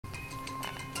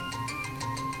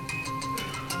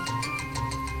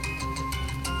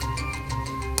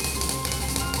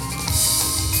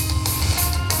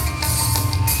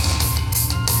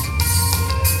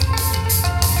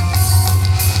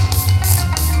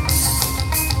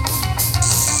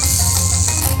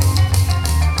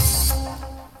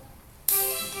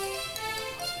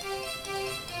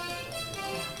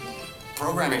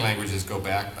programming languages go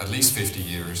back at least 50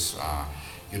 years.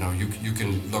 You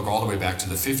can look all the way back to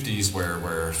the 50s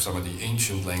where some of the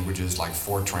ancient languages like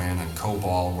Fortran and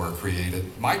COBOL were created.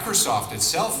 Microsoft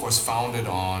itself was founded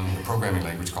on a programming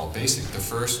language called BASIC. The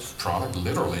first product,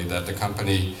 literally, that the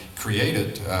company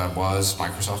created was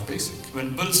Microsoft BASIC.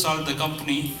 When Bill started the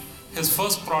company, his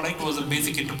first product was a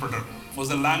BASIC interpreter,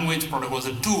 was a language product, was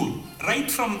a tool.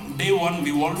 Right from day one,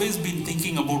 we've always been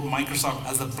thinking about Microsoft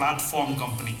as a platform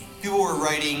company. People were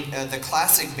writing the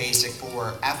classic BASIC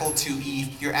for Apple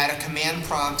IIe. You're at a command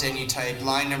prompt and you type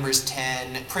line numbers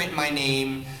 10, print my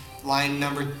name, line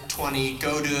number 20,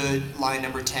 go to line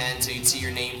number 10, so you'd see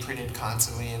your name printed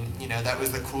constantly, and that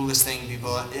was the coolest thing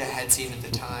people had seen at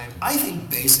the time. I think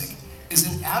BASIC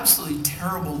is an absolutely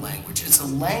terrible language. It's a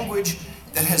language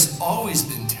that has always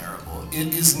been terrible.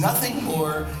 It is nothing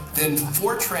more than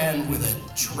Fortran with a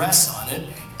dress on it,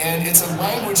 and it's a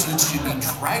language that should be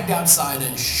dragged outside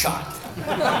and shot.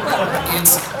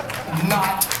 It's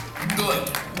not good.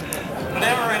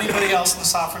 Whenever anybody else in the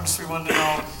software industry wanted to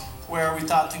know where we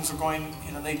thought things were going,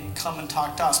 they'd come and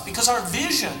talk to us. Because our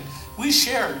vision, we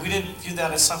shared. We didn't view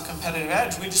that as some competitive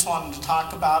edge. We just wanted to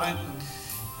talk about it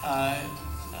and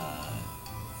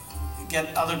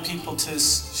get other people to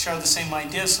share the same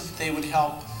ideas so that they would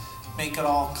help make it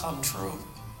all come true.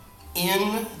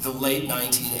 In the late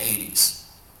 1980s,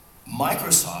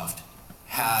 Microsoft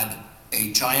had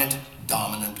a giant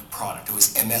dominant product. It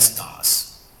was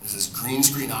MS-DOS. It was this green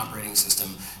screen operating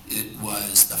system. It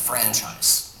was the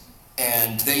franchise.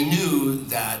 And they knew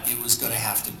that it was going to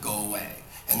have to go away.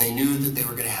 And they knew that they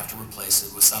were going to have to replace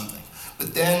it with something.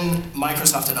 But then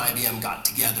Microsoft and IBM got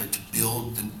together to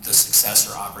build the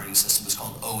successor operating system. It was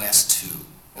called OS/2.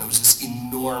 And it was this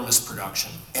enormous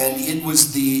production. And it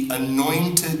was the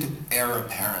anointed heir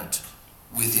apparent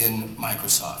within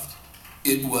Microsoft.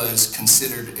 It was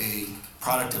considered a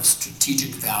product of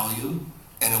strategic value,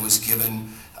 and it was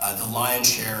given the lion's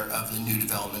share of the new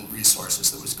development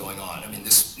resources that was going on.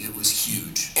 It was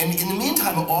huge. And in the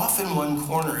meantime, off in one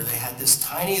corner, they had this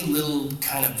tiny little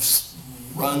kind of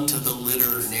run to the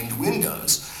litter named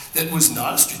Windows that was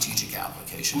not a strategic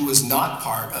application, was not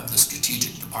part of the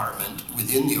strategic department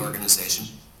within the organization.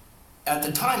 At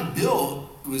the time, Bill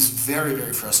was very,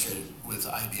 very frustrated with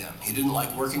IBM. He didn't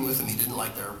like working with them. He didn't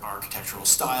like their architectural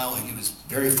style. He was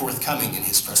very forthcoming in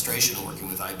his frustration working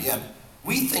with IBM.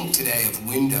 We think today of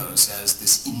Windows as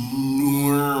this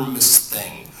enormous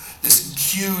thing,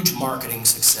 this huge marketing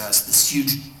success, this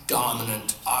huge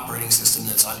dominant operating system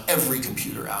that's on every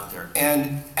computer out there.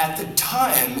 And at the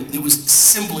time, it was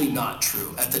simply not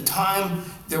true. At the time,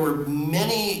 there were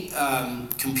many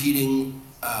competing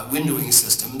windowing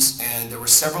systems, and there were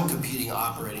several competing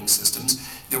operating systems.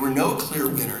 There were no clear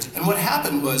winners. And what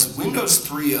happened was Windows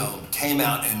 3.0 came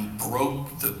out and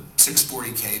broke the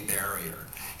 640K barrier.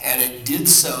 And it did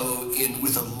so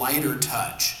with a lighter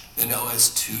touch than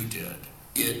OS/2 did.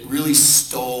 It really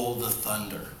stole the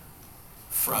thunder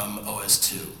from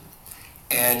OS/2.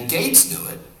 And Gates knew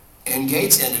it, and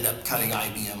Gates ended up cutting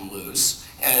IBM loose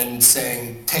and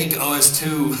saying, take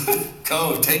OS/2,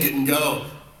 go, take it and go.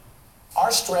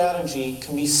 Our strategy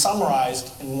can be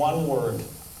summarized in one word: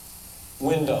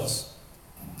 Windows.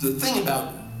 The thing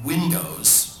about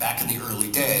Windows back in the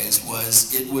early days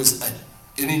was it was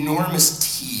an enormous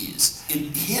tease.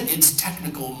 It hit its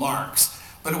technical marks,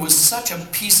 but it was such a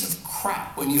piece of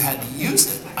crap when you had to use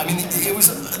it. It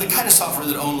was the kind of software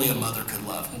that only a mother could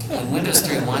love. When Windows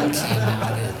 3.1 came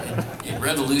out, it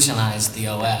revolutionized the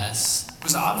OS. It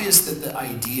was obvious that the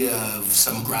idea of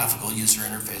some graphical user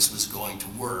interface was going to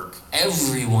work.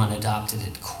 Everyone adopted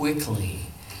it quickly.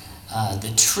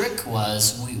 The trick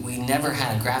was we never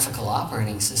had a graphical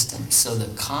operating system, so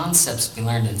the concepts we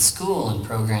learned in school in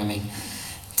programming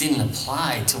didn't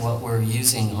apply to what we're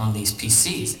using on these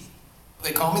PCs.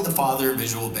 They call me the father of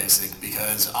Visual Basic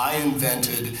because I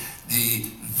invented the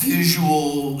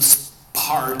visual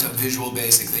part of Visual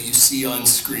Basic that you see on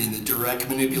screen, the direct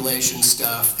manipulation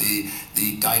stuff, the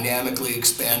dynamically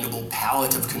expandable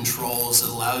palette of controls that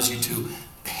allows you to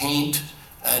paint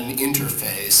an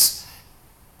interface.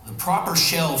 The proper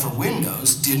shell for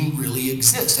Windows didn't really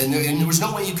exist, and there was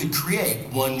no way you could create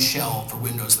one shell for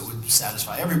Windows that would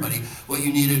satisfy everybody. What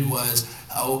you needed was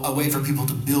a way for people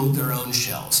to build their own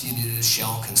shells. You needed a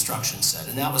shell construction set,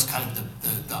 and that was kind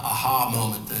of the aha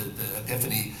moment, the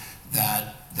epiphany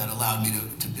that allowed me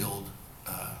to build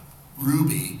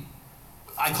Ruby.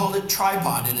 I called it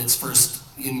Tripod in its first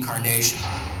incarnation.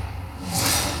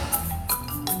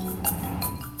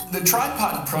 The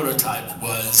Tripod prototype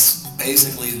was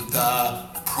basically the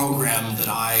program that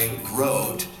I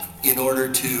wrote in order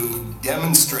to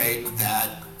demonstrate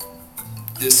that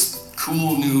this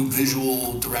cool new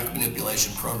visual direct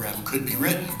manipulation program could be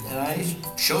written. And I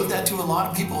showed that to a lot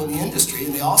of people in the industry,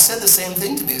 and they all said the same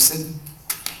thing to me. They said,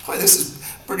 boy, this is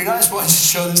pretty nice. Why don't you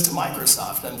show this to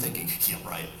Microsoft? I'm thinking, yeah,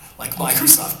 right. Like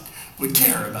Microsoft would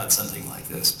care about something like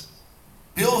this.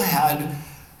 Bill had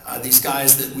these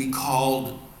guys that we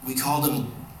called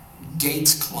them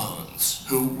Gates clones,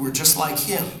 who were just like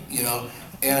him, you know,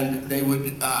 and they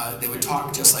would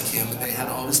talk just like him, and they had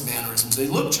all his mannerisms. They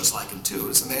looked just like him too. It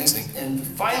was amazing. And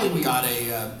finally, we got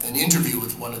an interview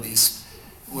with one of these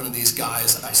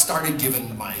guys. I started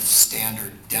giving my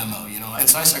standard demo, you know, and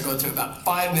so I started going through. About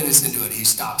 5 minutes into it, he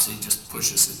stops and he just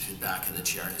pushes his head back in the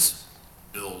chair and he says,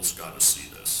 "Bill's got to see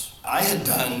this." I had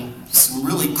done some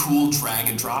really cool drag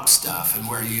and drop stuff, and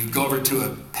where you go over to a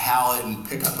palette and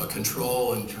pick up a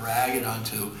control and drag it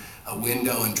onto a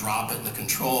window and drop it, and the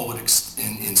control would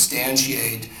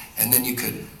instantiate, and then you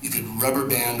could rubber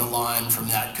band a line from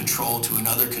that control to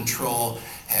another control,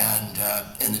 and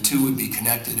the two would be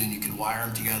connected, and you could wire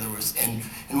them together. And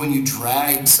when you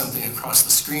dragged something across the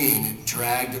screen, it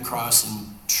dragged across in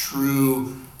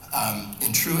true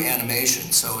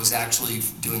animation, so it was actually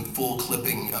doing full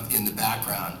clipping in the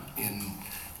background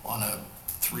on a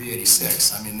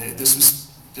 386. I mean, this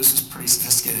was pretty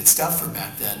sophisticated stuff for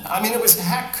back then. I mean, it was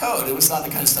hack code. It was not the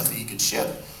kind of stuff that you could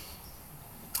ship.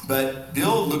 But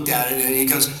Bill looked at it and he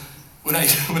goes, when I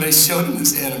showed him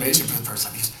this animation for the first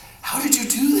time, he goes, "How did you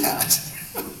do that?"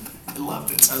 I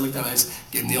loved it. So I looked at him, I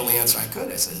gave him the only answer I could.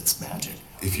 I said, "It's magic."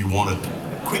 If you wanted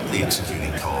quickly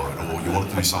executing code, or you wanted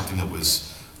to do something that was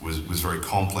very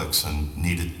complex and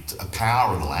needed a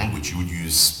power of the language, you would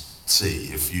use C.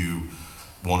 If you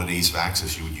wanted ease of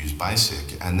access, you would use BASIC.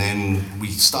 And then we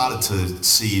started to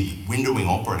see windowing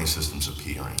operating systems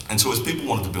appearing. And so as people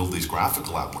wanted to build these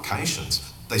graphical applications,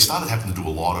 they started having to do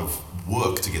a lot of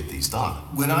work to get these done.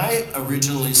 When I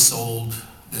originally sold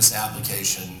this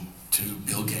application to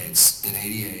Bill Gates in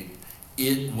 '88,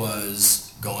 it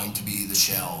was going to be the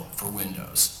shell for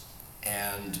Windows.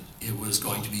 And it was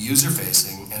going to be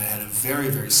user-facing, and it had a very,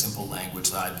 very simple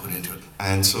language that I'd put into it.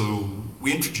 And so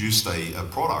we introduced a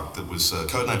product that was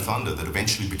codenamed Thunder that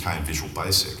eventually became Visual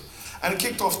Basic. And it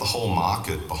kicked off the whole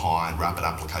market behind rapid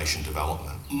application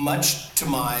development. Much to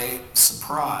my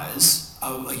surprise,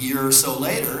 a year or so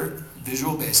later,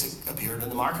 Visual Basic appeared in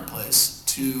the marketplace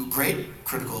to great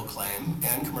critical acclaim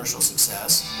and commercial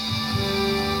success.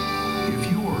 If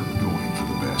you are going for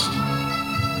the best,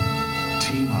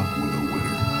 team up with a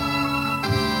winner.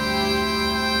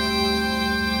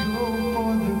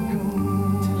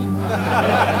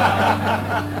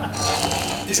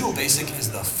 Visual Basic is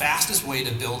the fastest way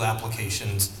to build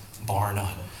applications, bar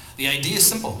none. The idea is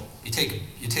simple. You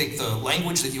take the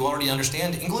language that you already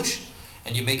understand, English,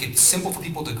 and you make it simple for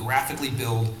people to graphically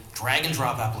build drag and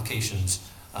drop applications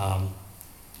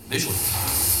visually.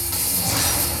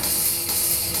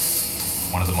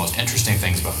 One of the most interesting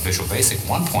things about Visual Basic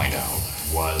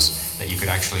 1.0 was that you could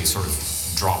actually sort of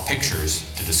draw pictures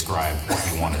to describe what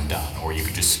you wanted done, or you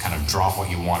could just kind of drop what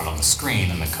you wanted on the screen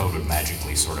and the code would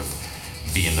magically sort of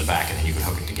be in the back, and then you could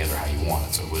hook it together how you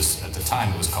wanted. So it was, at the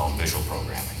time, it was called visual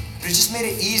programming. But it just made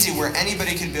it easy where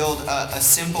anybody could build a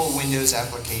simple Windows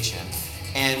application.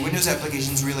 And Windows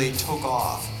applications really took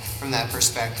off from that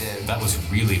perspective. That was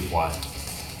really what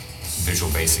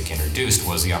Visual Basic introduced,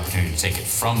 was the opportunity to take it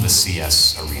from the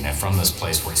CS arena, from this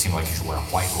place where it seemed like you should wear a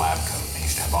white lab coat and you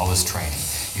should have all this training.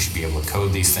 You should be able to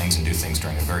code these things and do things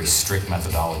during a very strict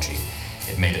methodology.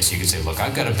 It made it so you could say, look,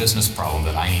 I've got a business problem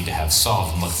that I need to have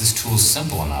solved, and look, this tool's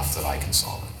simple enough that I can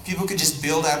solve it. People could just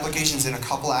build applications in a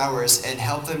couple hours and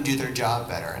help them do their job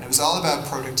better. And it was all about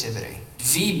productivity.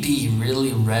 VB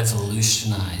really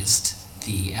revolutionized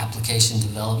the application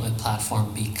development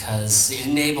platform because it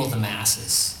enabled the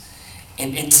masses.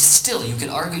 And still, you could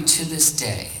argue to this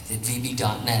day that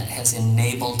VB.NET has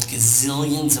enabled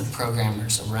gazillions of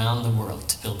programmers around the world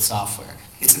to build software.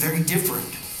 It's a very different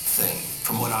thing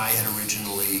from what I had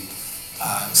originally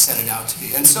set it out to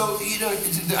be. And so, you know,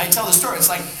 I tell the story. It's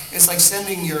like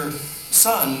sending your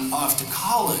son off to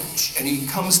college, and he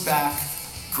comes back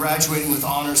graduating with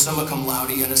honors, summa cum laude,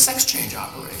 in a sex change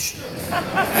operation. And you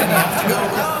have to go,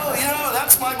 no, you know,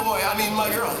 that's my boy, I mean my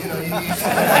girl. You know, you have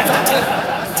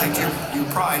to take your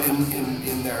pride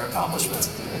in their accomplishments.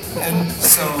 And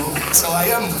so I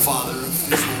am the father of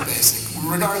Visual Basic,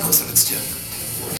 regardless of its gender.